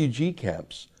refugee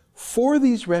camps for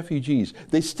these refugees.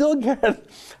 They still get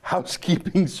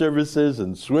housekeeping services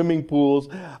and swimming pools.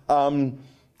 And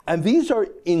these are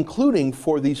including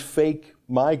for these fake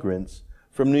migrants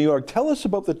from New York. Tell us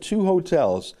about the 2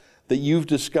 hotels that you've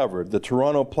discovered, the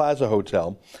Toronto Plaza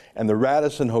Hotel and the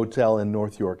Radisson Hotel in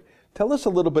North York. Tell us a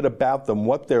little bit about them,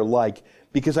 what they're like,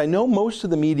 because I know most of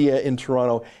the media in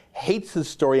Toronto hates this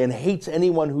story and hates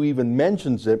anyone who even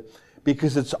mentions it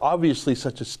because it's obviously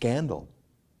such a scandal.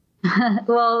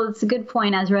 Well, it's a good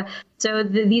point, Ezra. So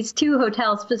these 2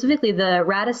 hotels, specifically the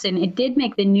Radisson, it did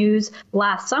make the news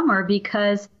last summer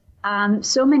because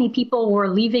so many people were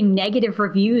leaving negative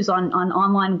reviews on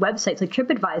online websites like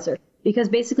TripAdvisor, because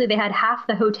basically they had half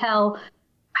the hotel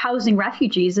housing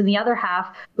refugees and the other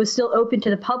half was still open to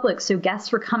the public. So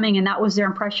guests were coming and that was their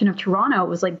impression of Toronto. It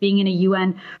was like being in a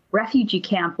UN refugee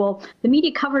camp. Well, the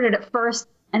media covered it at first,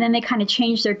 and then they kind of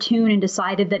changed their tune and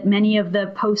decided that many of the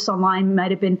posts online might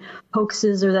have been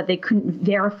hoaxes or that they couldn't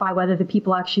verify whether the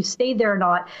people actually stayed there or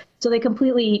not. So they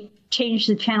completely changed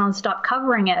the channel and stopped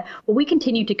covering it. Well, we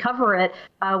continued to cover it.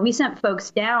 We sent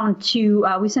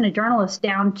a journalist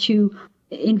down to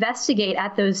investigate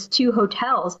at those 2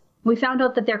 hotels. We found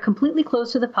out that they're completely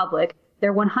closed to the public.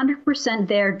 They're 100%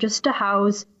 there just to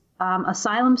house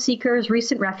asylum seekers,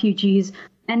 recent refugees,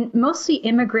 and mostly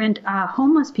immigrant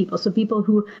homeless people. So people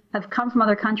who have come from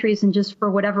other countries and just for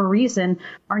whatever reason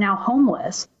are now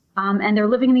homeless. And they're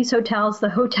living in these hotels. The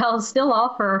hotels still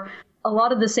offer a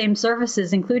lot of the same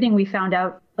services, including, we found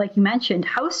out, like you mentioned,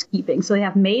 housekeeping. So they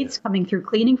have maids coming through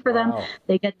cleaning for them.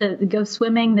 They get to go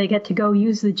swimming. They get to go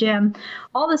use the gym,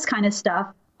 all this kind of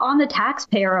stuff on the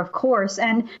taxpayer, of course.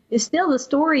 And it's still the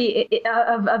story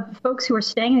of folks who are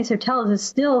staying in these hotels is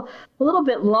still a little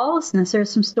bit lawlessness. There's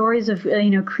some stories of,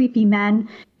 creepy men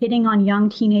hitting on young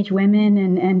teenage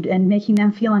women and making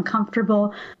them feel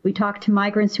uncomfortable. We talked to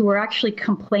migrants who were actually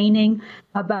complaining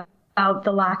about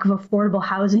the lack of affordable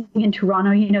housing in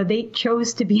Toronto. They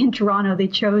chose to be in Toronto. They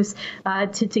chose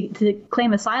to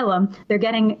claim asylum. They're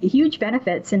getting huge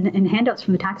benefits and handouts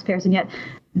from the taxpayers, and yet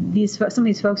some of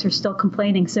these folks are still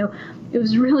complaining. So it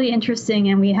was really interesting,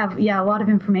 and we have a lot of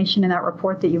information in that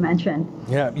report that you mentioned.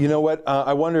 Yeah, you know what?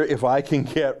 I wonder if I can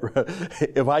get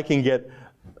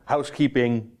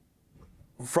housekeeping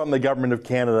from the government of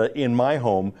Canada in my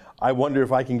home. I wonder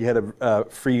if I can get a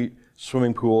free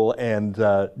swimming pool and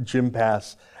gym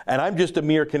pass. And I'm just a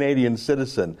mere Canadian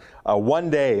citizen. One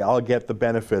day I'll get the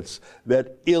benefits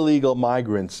that illegal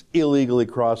migrants illegally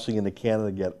crossing into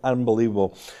Canada get.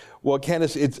 Unbelievable. Well,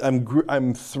 Candace,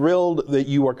 I'm thrilled that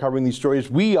you are covering these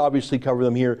stories. We obviously cover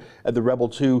them here at the Rebel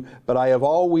too, but I have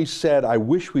always said I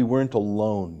wish we weren't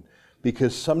alone,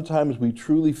 because sometimes we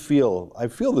truly I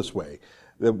feel this way,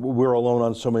 that we're alone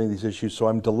on so many of these issues. So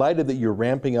I'm delighted that you're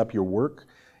ramping up your work.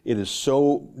 It is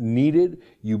so needed.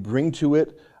 You bring to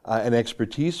it an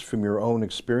expertise from your own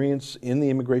experience in the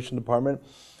immigration department.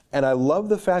 And I love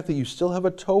the fact that you still have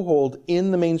a toehold in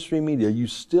the mainstream media. You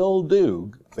still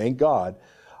do, thank God,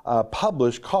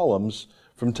 publish columns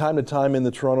from time to time in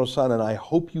the Toronto Sun, and I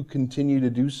hope you continue to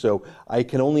do so. I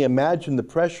can only imagine the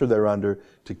pressure they're under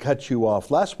to cut you off.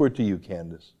 Last word to you,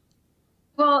 Candace.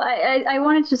 Well, I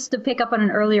wanted just to pick up on an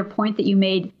earlier point that you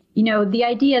made. The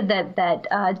idea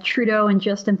that Trudeau and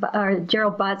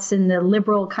Gerald Butts and the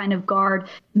Liberal kind of guard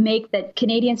make that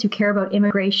Canadians who care about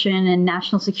immigration and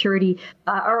national security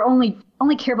are only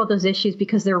care about those issues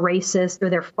because they're racist or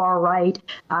they're far right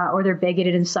or they're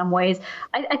bigoted in some ways.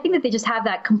 I think that they just have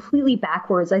that completely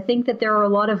backwards. I think that there are a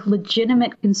lot of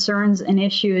legitimate concerns and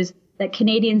issues that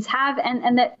Canadians have,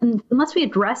 and that unless we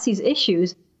address these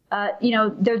issues,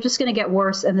 they're just going to get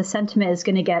worse, and the sentiment is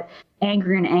going to get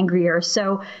angrier and angrier.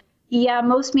 So, yeah,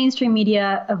 most mainstream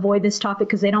media avoid this topic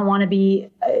because they don't want to be,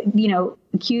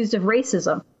 accused of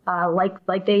racism,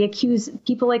 like they accuse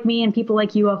people like me and people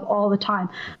like you of all the time.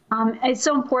 It's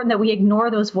so important that we ignore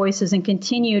those voices and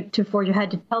continue to forge ahead,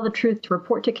 to tell the truth, to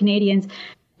report to Canadians,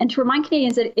 and to remind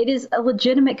Canadians that it is a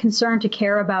legitimate concern to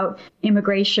care about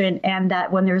immigration, and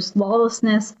that when there's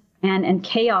lawlessness and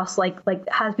chaos like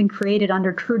has been created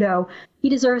under Trudeau, he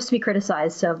deserves to be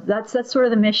criticized. So that's sort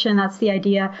of the mission. That's the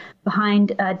idea behind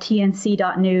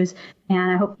TNC.news.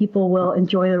 And I hope people will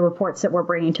enjoy the reports that we're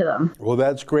bringing to them. Well,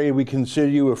 that's great. We consider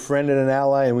you a friend and an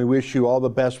ally, and we wish you all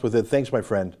the best with it. Thanks, my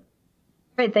friend.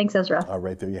 Great. Thanks, Ezra. All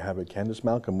right, there you have it. Candace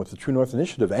Malcolm with the True North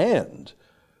Initiative and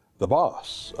the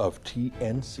boss of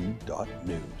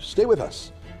TNC.news. Stay with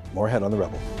us. More ahead on The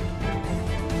Rebel.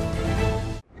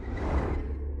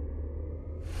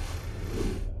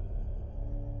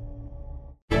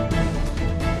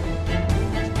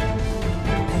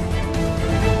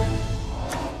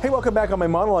 Welcome back on my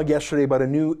monologue yesterday about a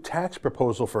new tax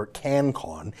proposal for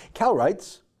CanCon. Cal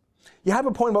writes, you have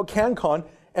a point about CanCon,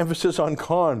 emphasis on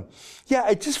con. Yeah,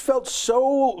 it just felt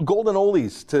so golden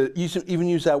oldies to even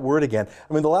use that word again.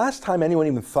 I mean, the last time anyone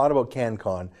even thought about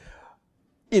CanCon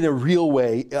in a real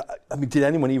way, did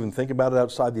anyone even think about it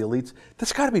outside the elites?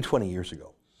 That's got to be 20 years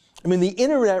ago. I mean, the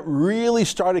internet really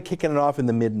started kicking it off in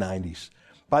the mid-90s.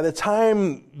 By the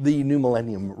time the new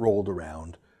millennium rolled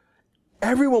around,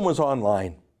 everyone was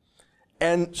online.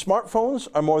 And smartphones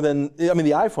are more than, the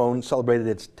iPhone celebrated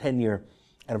its 10-year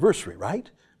anniversary, right?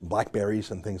 Blackberries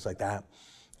and things like that.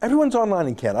 Everyone's online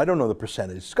in Canada. I don't know the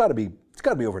percentage. It's got to be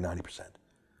over 90%.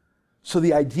 So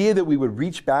the idea that we would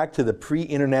reach back to the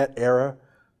pre-internet era,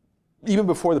 even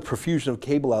before the profusion of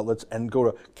cable outlets, and go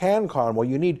to CanCon, well,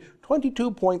 you need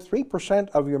 22.3%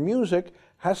 of your music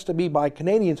has to be by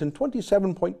Canadians and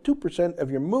 27.2%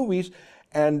 of your movies,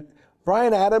 and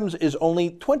Bryan Adams is only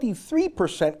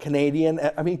 23% Canadian.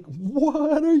 I mean,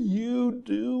 what are you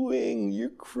doing? You're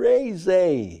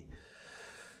crazy.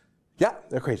 Yeah,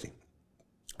 they're crazy.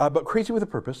 But crazy with a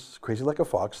purpose, crazy like a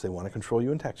fox. They want to control you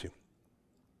and tax you.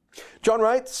 John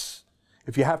writes,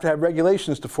 if you have to have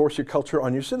regulations to force your culture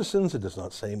on your citizens, it does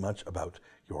not say much about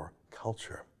your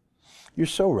culture. You're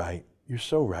so right. You're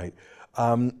so right.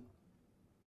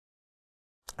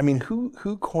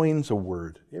 Who coins a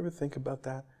word? You ever think about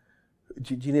that?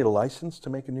 Do you need a license to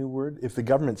make a new word? If the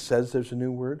government says there's a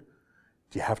new word,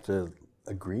 do you have to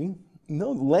agree?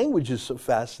 No, language is so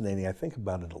fascinating. I think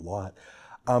about it a lot.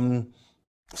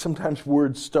 Sometimes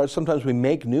we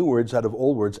make new words out of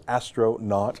old words,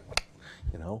 astronaut,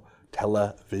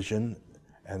 television,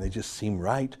 and they just seem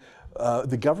right.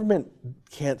 The government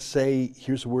can't say,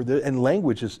 here's a word, and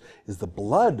language is the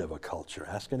blood of a culture.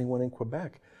 Ask anyone in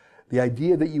Quebec. The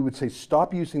idea that you would say,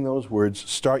 stop using those words,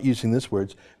 start using this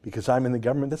words, because I'm in the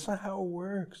government, that's not how it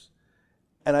works.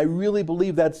 And I really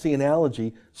believe that's the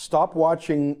analogy. Stop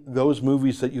watching those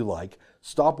movies that you like.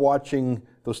 Stop watching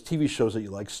those TV shows that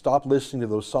you like. Stop listening to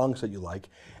those songs that you like.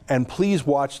 And please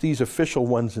watch these official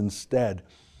ones instead.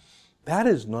 That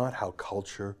is not how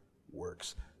culture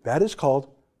works. That is called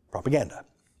propaganda.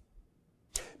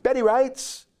 Betty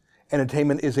writes,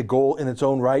 entertainment is a goal in its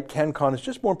own right. CanCon is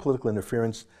just more political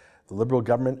interference. The Liberal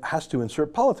government has to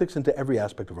insert politics into every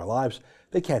aspect of our lives.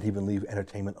 They can't even leave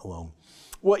entertainment alone.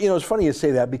 Well, it's funny you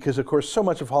say that because, of course, so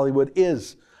much of Hollywood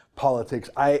is politics.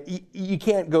 You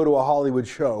can't go to a Hollywood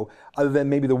show other than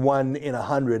maybe the one in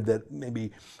 100 that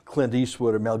maybe Clint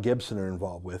Eastwood or Mel Gibson are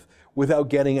involved with, without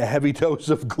getting a heavy dose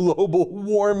of global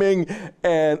warming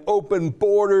and open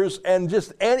borders and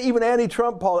even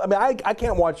anti-Trump politics. I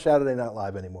can't watch Saturday Night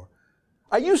Live anymore.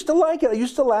 I used to like it. I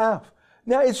used to laugh.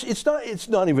 Now it's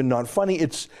not even not funny.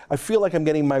 I feel like I'm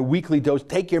getting my weekly dose.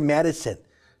 Take your medicine.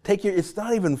 It's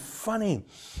not even funny.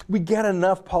 We get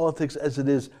enough politics as it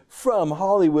is from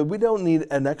Hollywood. We don't need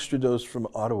an extra dose from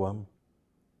Ottawa.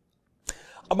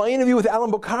 My interview with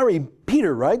Alan Bokhari,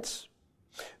 Peter writes,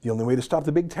 the only way to stop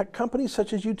the big tech companies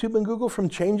such as YouTube and Google from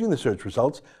changing the search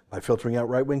results by filtering out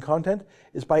right-wing content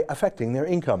is by affecting their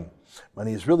income.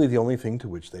 Money is really the only thing to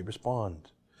which they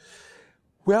respond.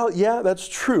 Well, yeah, that's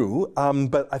true,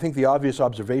 but I think the obvious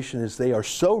observation is they are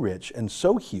so rich and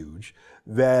so huge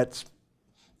that,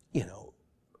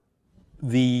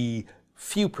 the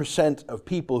few percent of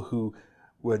people who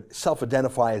would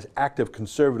self-identify as active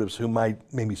conservatives who might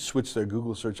maybe switch their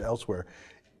Google search elsewhere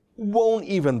won't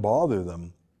even bother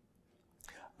them.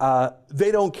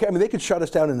 They don't care. They could shut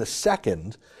us down in a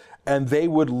second, and they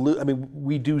would lose.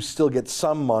 We do still get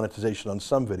some monetization on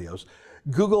some videos.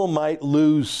 Google might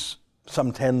lose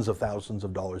some tens of thousands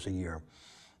of dollars a year,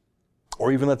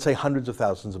 or even, let's say, hundreds of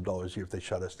thousands of dollars a year if they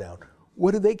shut us down.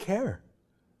 What do they care?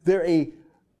 I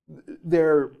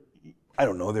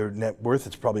don't know, their net worth,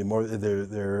 it's probably more,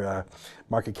 their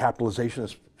market capitalization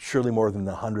is surely more than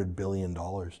 $100 billion.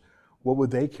 What would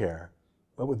they care?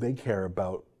 What would they care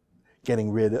about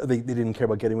getting rid of, they didn't care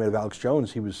about getting rid of Alex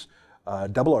Jones. He was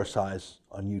double our size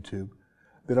on YouTube.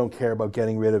 They don't care about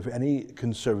getting rid of any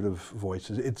conservative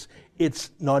voices.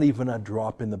 It's not even a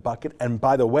drop in the bucket. And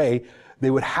by the way,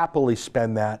 they would happily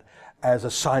spend that as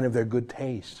a sign of their good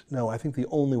taste. No, I think the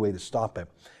only way to stop it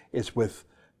is with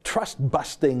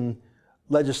trust-busting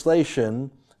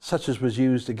legislation, such as was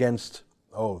used against,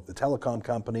 the telecom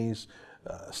companies,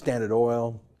 Standard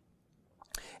Oil.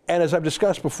 And as I've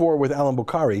discussed before with Alan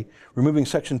Bokhari, removing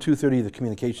Section 230 of the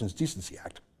Communications Decency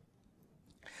Act.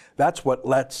 That's what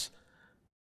lets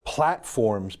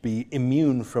platforms be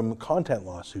immune from content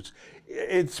lawsuits.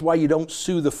 It's why you don't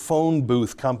sue the phone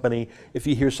booth company if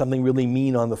you hear something really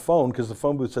mean on the phone, because the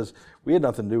phone booth says, we had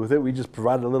nothing to do with it, we just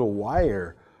provided a little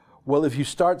wire. Well, if you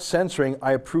start censoring,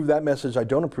 I approve that message, I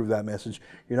don't approve that message,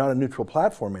 you're not a neutral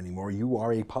platform anymore. You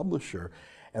are a publisher.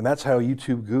 And that's how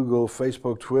YouTube, Google,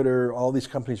 Facebook, Twitter, all these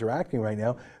companies are acting right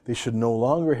now. They should no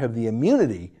longer have the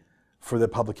immunity for their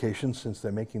publications since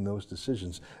they're making those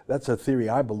decisions. That's a theory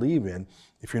I believe in.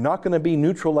 If you're not going to be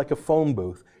neutral like a phone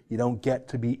booth, you don't get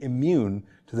to be immune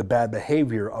to the bad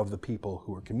behavior of the people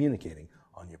who are communicating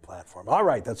on your platform. All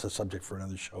right, that's a subject for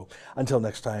another show. Until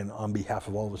next time, on behalf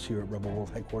of all of us here at Rebel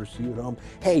Wolf Headquarters, to you at home,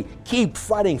 hey, keep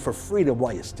fighting for freedom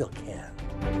while you still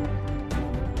can.